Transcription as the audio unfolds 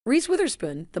Reese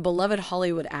Witherspoon, the beloved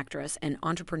Hollywood actress and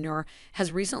entrepreneur,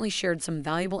 has recently shared some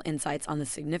valuable insights on the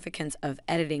significance of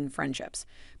editing friendships,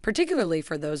 particularly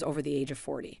for those over the age of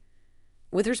 40.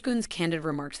 Witherspoon's candid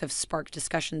remarks have sparked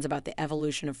discussions about the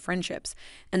evolution of friendships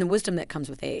and the wisdom that comes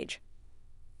with age.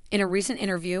 In a recent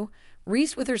interview,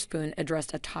 Reese Witherspoon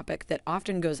addressed a topic that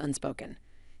often goes unspoken: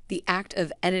 the act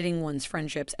of editing one's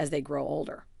friendships as they grow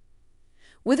older.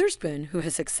 Witherspoon, who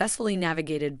has successfully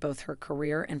navigated both her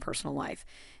career and personal life,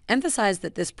 emphasized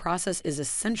that this process is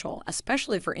essential,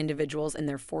 especially for individuals in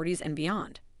their 40s and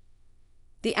beyond.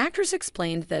 The actress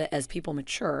explained that as people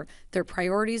mature, their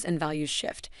priorities and values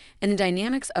shift, and the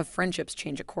dynamics of friendships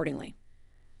change accordingly.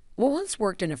 What once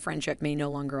worked in a friendship may no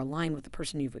longer align with the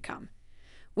person you've become.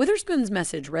 Witherspoon's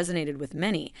message resonated with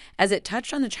many as it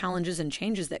touched on the challenges and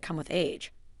changes that come with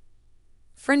age.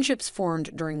 Friendships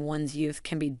formed during one's youth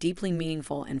can be deeply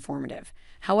meaningful and formative.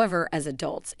 However, as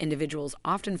adults, individuals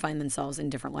often find themselves in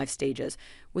different life stages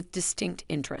with distinct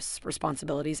interests,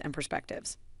 responsibilities, and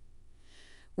perspectives.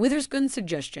 Witherspoon's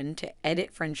suggestion to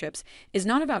edit friendships is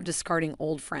not about discarding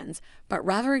old friends, but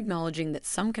rather acknowledging that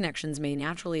some connections may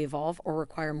naturally evolve or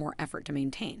require more effort to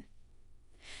maintain.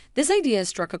 This idea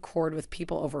struck a chord with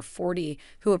people over 40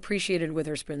 who appreciated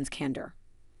Witherspoon's candor.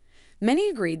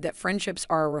 Many agreed that friendships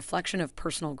are a reflection of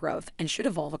personal growth and should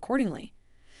evolve accordingly.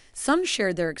 Some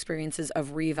shared their experiences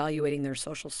of reevaluating their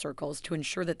social circles to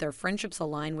ensure that their friendships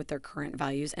align with their current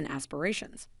values and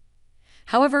aspirations.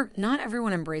 However, not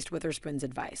everyone embraced Witherspoon's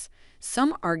advice.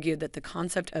 Some argued that the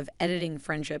concept of editing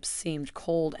friendships seemed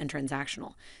cold and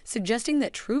transactional, suggesting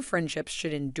that true friendships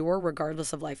should endure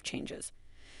regardless of life changes.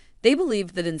 They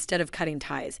believed that instead of cutting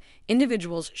ties,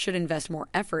 individuals should invest more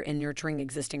effort in nurturing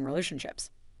existing relationships.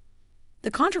 The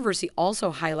controversy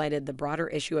also highlighted the broader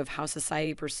issue of how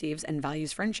society perceives and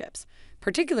values friendships,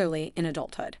 particularly in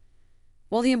adulthood.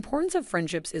 While the importance of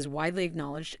friendships is widely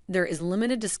acknowledged, there is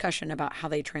limited discussion about how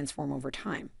they transform over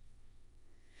time.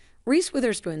 Reese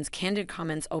Witherspoon's candid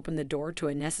comments opened the door to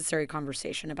a necessary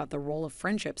conversation about the role of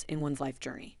friendships in one's life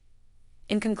journey.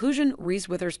 In conclusion, Reese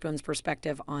Witherspoon's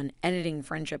perspective on editing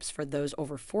friendships for those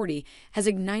over 40 has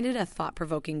ignited a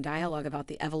thought-provoking dialogue about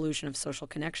the evolution of social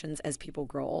connections as people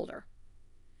grow older.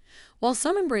 While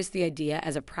some embrace the idea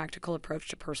as a practical approach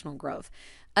to personal growth,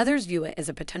 others view it as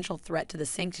a potential threat to the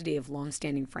sanctity of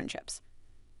long-standing friendships.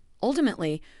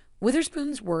 Ultimately,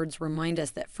 Witherspoon's words remind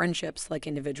us that friendships, like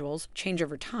individuals, change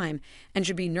over time and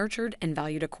should be nurtured and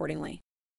valued accordingly.